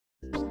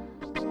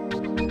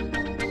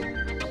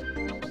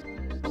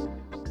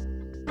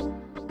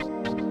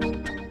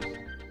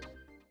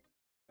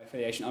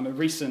affiliation. I'm a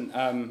recent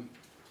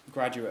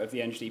graduate of the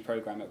AEngD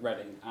program at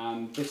Reading,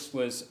 and this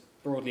was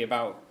broadly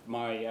about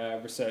my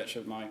research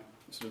of my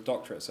sort of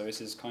doctorate. So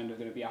this is kind of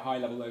going to be a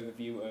high-level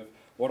overview of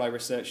what I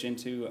researched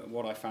into and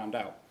what I found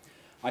out.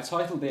 I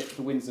titled it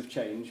 "The Winds of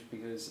Change"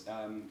 because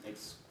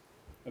it's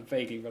a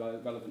vaguely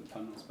relevant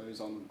pun, I suppose,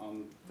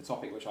 on the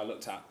topic which I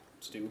looked at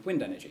to do with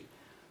wind energy.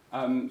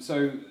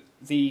 So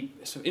the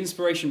sort of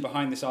inspiration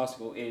behind this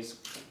article is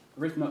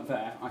written up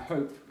there, I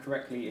hope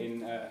correctly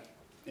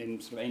in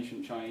sort of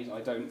ancient Chinese. I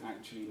don't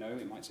actually know,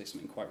 it might say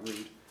something quite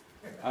rude.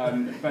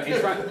 But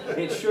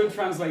it should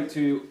translate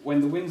to,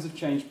 when the winds of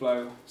change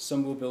blow,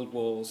 some will build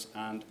walls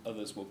and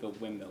others will build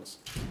windmills.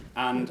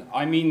 And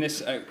I mean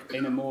this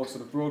in a more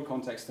sort of broad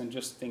context than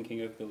just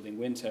thinking of building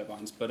wind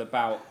turbines, but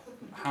about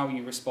how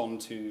you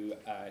respond to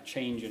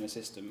change in a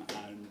system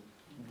and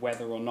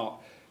whether or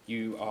not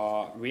you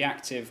are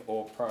reactive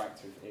or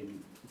proactive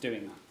in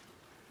doing that.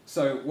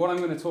 So what I'm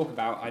going to talk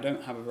about, I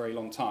don't have a very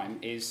long time,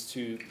 is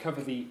to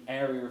cover the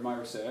area of my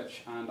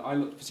research, and I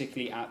looked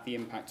particularly at the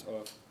impact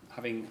of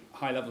having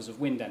high levels of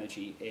wind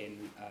energy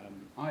in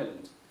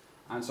Ireland.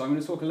 And so I'm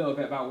going to talk a little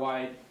bit about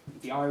why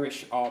the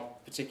Irish are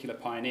particular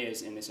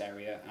pioneers in this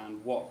area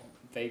and what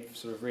they've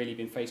sort of really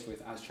been faced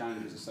with as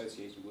challenges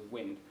associated with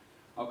wind.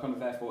 I'll kind of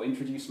therefore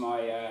introduce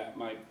my,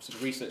 my sort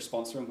of research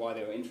sponsor and why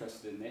they were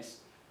interested in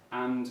this.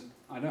 And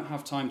I don't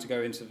have time to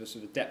go into the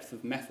sort of depth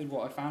of method,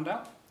 what I found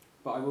out,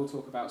 but I will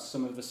talk about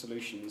some of the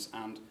solutions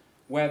and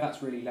where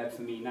that's really led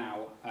for me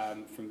now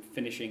from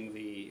finishing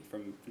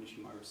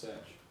my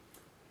research.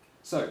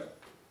 So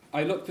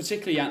I looked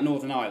particularly at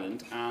Northern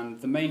Ireland, and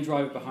the main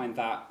driver behind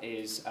that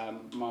is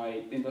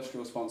my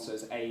industrial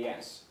sponsors,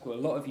 AES, who a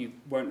lot of you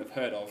won't have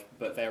heard of,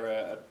 but they're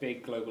a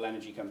big global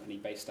energy company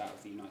based out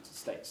of the United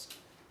States.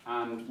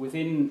 And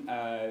within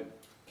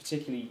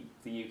particularly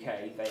the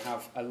UK, they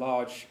have a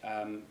large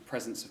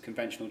presence of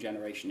conventional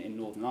generation in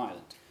Northern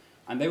Ireland.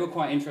 And they were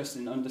quite interested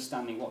in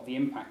understanding what the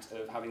impact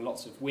of having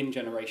lots of wind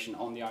generation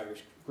on the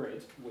Irish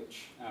grid,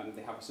 which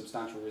they have a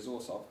substantial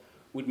resource of,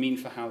 would mean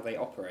for how they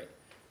operate.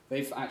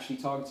 They've actually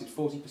targeted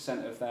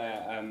 40% of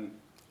their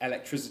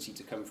electricity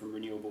to come from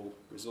renewable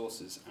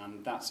resources,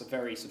 and that's a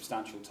very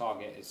substantial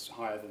target. It's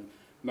higher than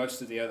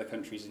most of the other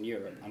countries in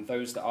Europe, and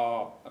those that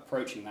are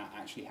approaching that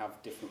actually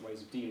have different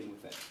ways of dealing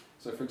with it.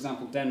 So for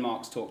example,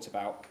 Denmark's talked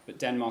about, but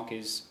Denmark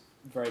is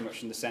very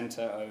much in the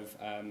centre of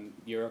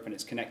Europe, and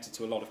it's connected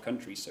to a lot of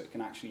countries, so it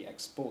can actually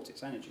export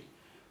its energy.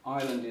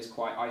 Ireland is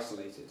quite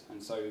isolated,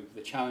 and so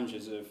the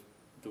challenges of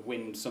the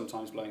wind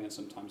sometimes blowing and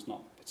sometimes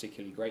not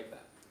particularly great there.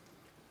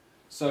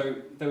 So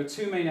there were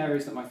two main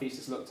areas that my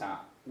thesis looked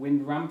at: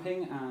 wind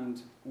ramping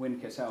and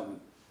wind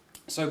curtailment.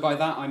 So by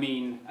that I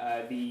mean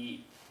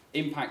the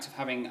impact of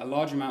having a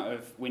large amount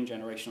of wind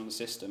generation on the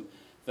system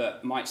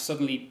that might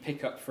suddenly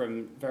pick up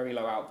from very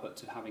low output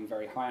to having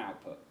very high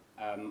output,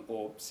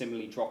 or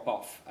similarly drop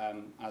off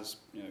as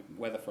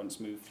weather fronts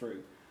move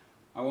through.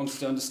 I wanted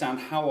to understand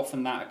how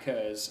often that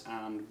occurs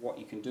and what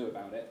you can do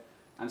about it.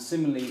 And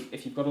similarly,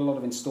 if you've got a lot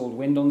of installed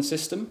wind on the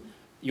system,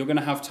 you're going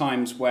to have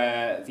times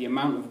where the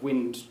amount of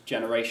wind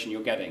generation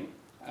you're getting,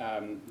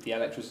 the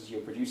electricity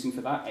you're producing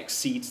for that,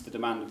 exceeds the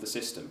demand of the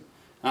system.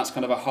 And that's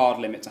kind of a hard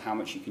limit to how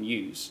much you can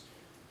use.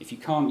 If you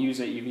can't use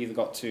it, you've either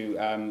got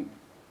to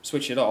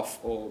switch it off,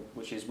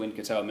 which is wind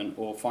curtailment,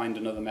 or find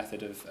another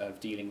method of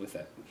dealing with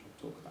it, which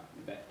I'll talk about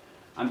in a bit.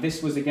 And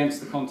this was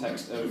against the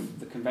context of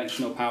the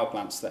conventional power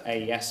plants that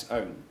AES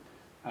own.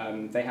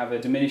 They have a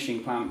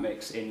diminishing plant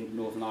mix in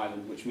Northern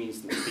Ireland, which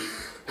means that the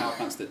power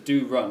plants that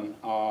do run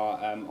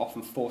are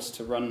often forced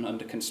to run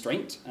under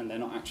constraint, and they're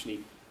not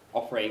actually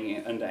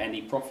operating under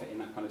any profit in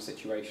that kind of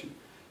situation.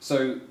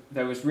 So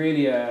there was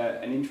really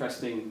an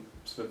interesting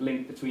sort of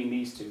link between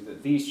these two,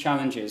 that these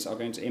challenges are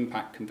going to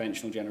impact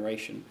conventional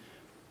generation,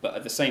 but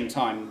at the same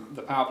time,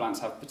 the power plants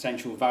have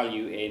potential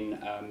value in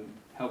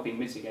helping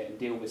mitigate and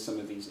deal with some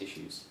of these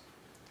issues.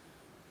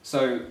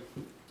 So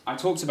I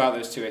talked about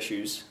those two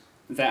issues.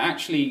 They're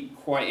actually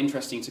quite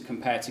interesting to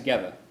compare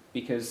together,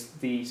 because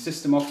the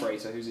system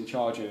operator who's in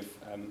charge of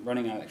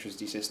running an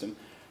electricity system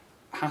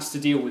has to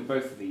deal with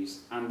both of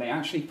these, and they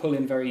actually pull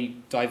in very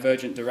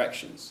divergent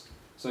directions.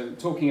 So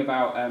talking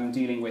about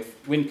dealing with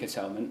wind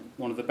curtailment,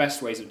 one of the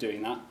best ways of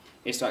doing that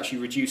is to actually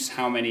reduce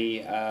how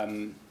many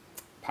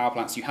power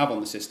plants you have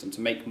on the system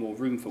to make more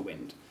room for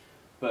wind.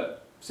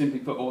 But simply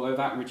put, although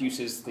that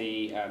reduces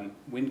the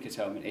wind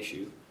curtailment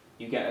issue,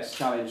 you get a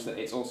challenge that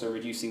it's also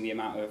reducing the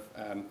amount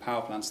of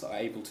power plants that are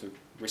able to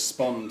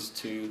respond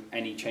to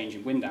any change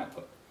in wind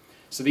output.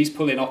 So these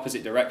pull in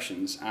opposite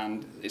directions,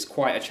 and it's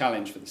quite a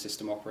challenge for the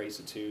system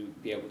operator to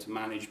be able to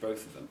manage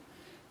both of them.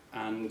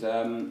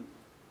 And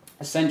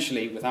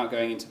essentially, without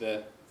going into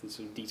the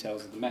sort of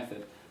details of the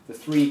method, the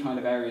three kind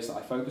of areas that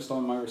I focused on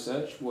in my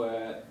research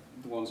were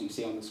the ones you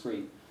see on the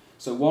screen.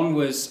 So one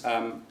was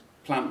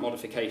plant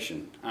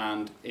modification,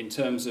 and in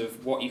terms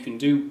of what you can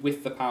do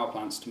with the power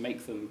plants to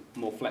make them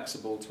more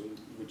flexible, to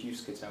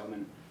reduce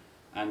curtailment,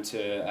 and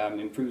to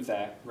improve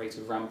their rate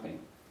of ramping.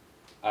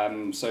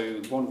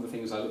 So one of the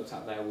things I looked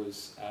at there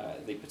was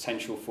the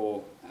potential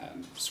for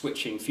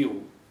switching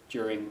fuel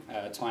during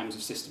times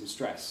of system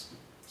stress.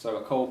 So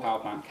a coal power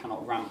plant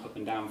cannot ramp up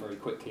and down very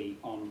quickly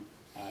on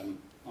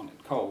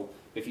coal.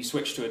 But if you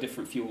switch to a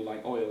different fuel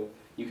like oil,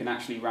 you can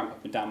actually ramp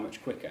up and down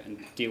much quicker and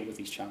deal with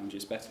these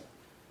challenges better.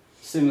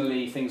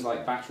 Similarly, things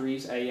like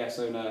batteries, AES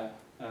own a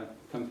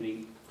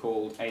company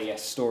called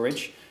AES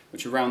Storage,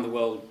 which around the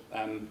world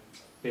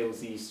builds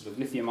these sort of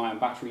lithium-ion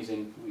batteries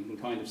in, you can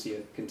kind of see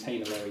a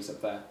container areas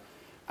up there.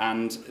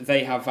 And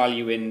they have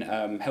value in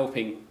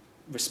helping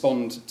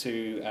respond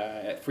to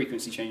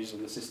frequency changes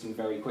on the system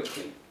very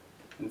quickly.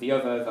 And the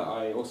other that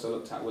I also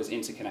looked at was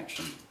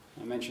interconnection.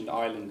 I mentioned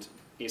Ireland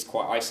is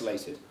quite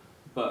isolated,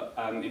 but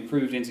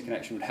improved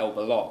interconnection would help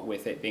a lot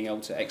with it being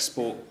able to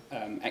export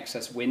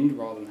excess wind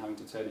rather than having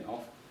to turn it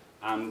off,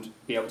 and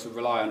be able to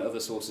rely on other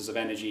sources of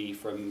energy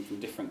from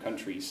different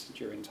countries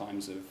during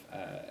times of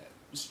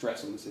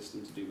stress on the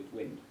system to do with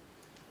wind.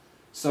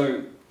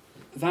 So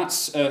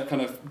that's a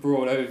kind of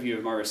broad overview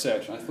of my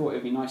research, and I thought it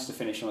would be nice to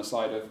finish on a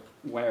slide of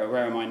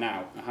where am I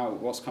now,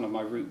 what's kind of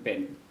my route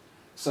been.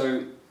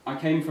 So I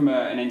came from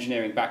an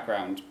engineering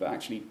background, but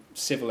actually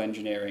civil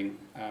engineering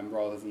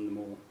rather than the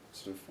more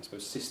sort of, I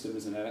suppose,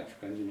 systems and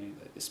electrical engineering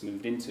that this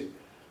moved into.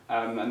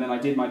 And then I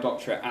did my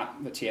doctorate at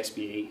the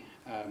TSBE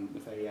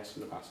with AES for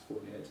the past 4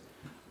 years.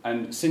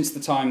 And since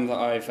the time that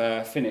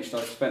I've finished,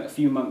 I've spent a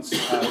few months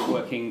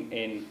working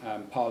in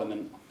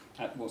Parliament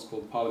at what's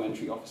called the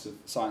Parliamentary Office of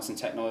Science and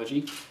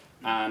Technology,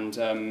 and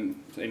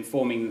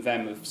informing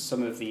them of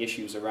some of the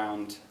issues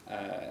around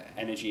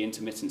energy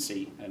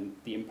intermittency and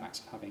the impacts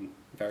of having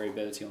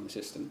variability on the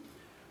system.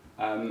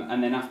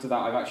 And then after that,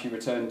 I've actually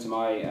returned to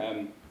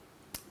my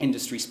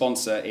industry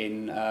sponsor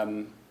in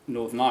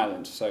Northern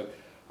Ireland. So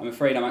I'm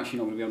afraid I'm actually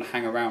not going to be able to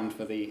hang around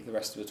for the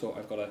rest of the talk.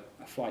 I've got a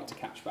flight to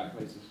catch back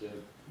later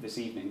this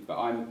evening. But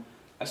I'm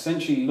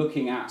essentially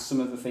looking at some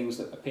of the things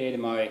that appeared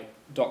in my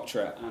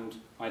doctorate and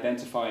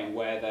identifying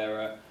where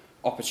there are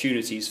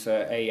opportunities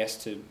for AES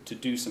to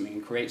do something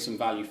and create some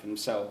value for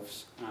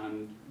themselves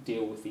and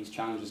deal with these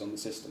challenges on the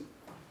system.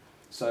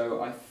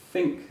 So I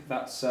think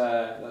that's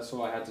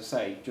all I had to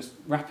say. Just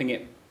wrapping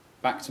it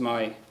back to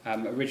my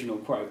original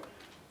quote,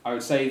 I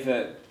would say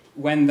that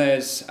when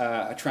there's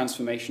a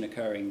transformation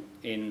occurring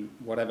in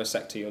whatever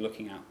sector you're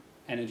looking at,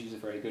 energy is a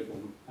very good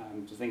one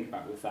to think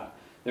about with that.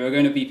 There are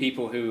going to be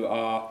people who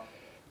are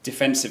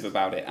defensive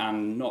about it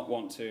and not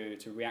want to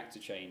react to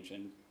change,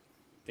 and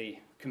the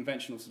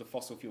conventional sort of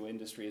fossil fuel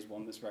industry is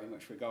one that's very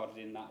much regarded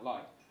in that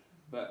light.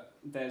 But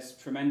there's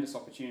tremendous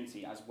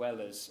opportunity as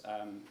well as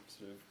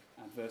sort of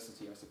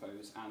adversity, I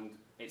suppose, and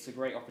it's a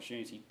great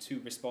opportunity to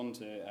respond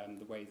to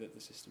the way that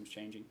the system's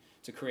changing,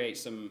 to create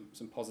some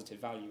positive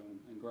value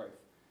and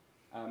growth.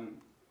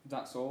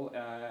 That's all.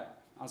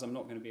 As I'm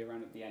not going to be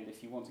around at the end,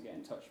 if you want to get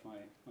in touch, my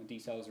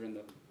details are in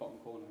the bottom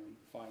corner, and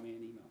fire me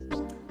an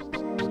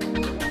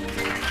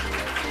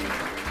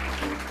email.